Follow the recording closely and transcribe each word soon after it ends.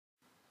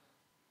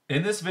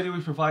In this video,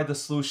 we provide the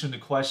solution to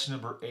question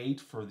number 8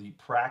 for the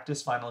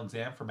practice final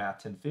exam for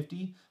Math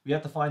 1050. We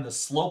have to find the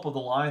slope of the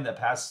line that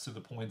passes through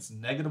the points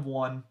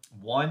 -1,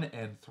 1,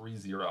 and 3,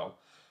 0.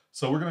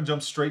 So we're going to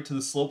jump straight to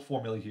the slope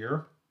formula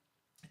here.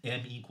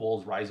 M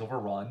equals rise over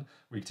run.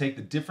 We take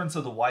the difference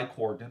of the y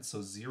coordinates,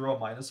 so 0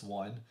 minus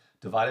 1,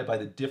 divided by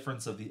the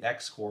difference of the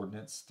x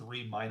coordinates,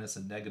 3 minus a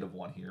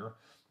 -1 here.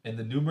 In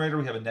the numerator,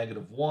 we have a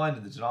 -1.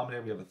 In the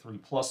denominator, we have a 3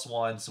 plus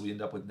 1, so we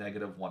end up with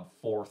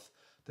 -1/4.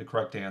 The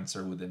correct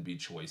answer would then be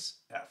choice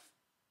F.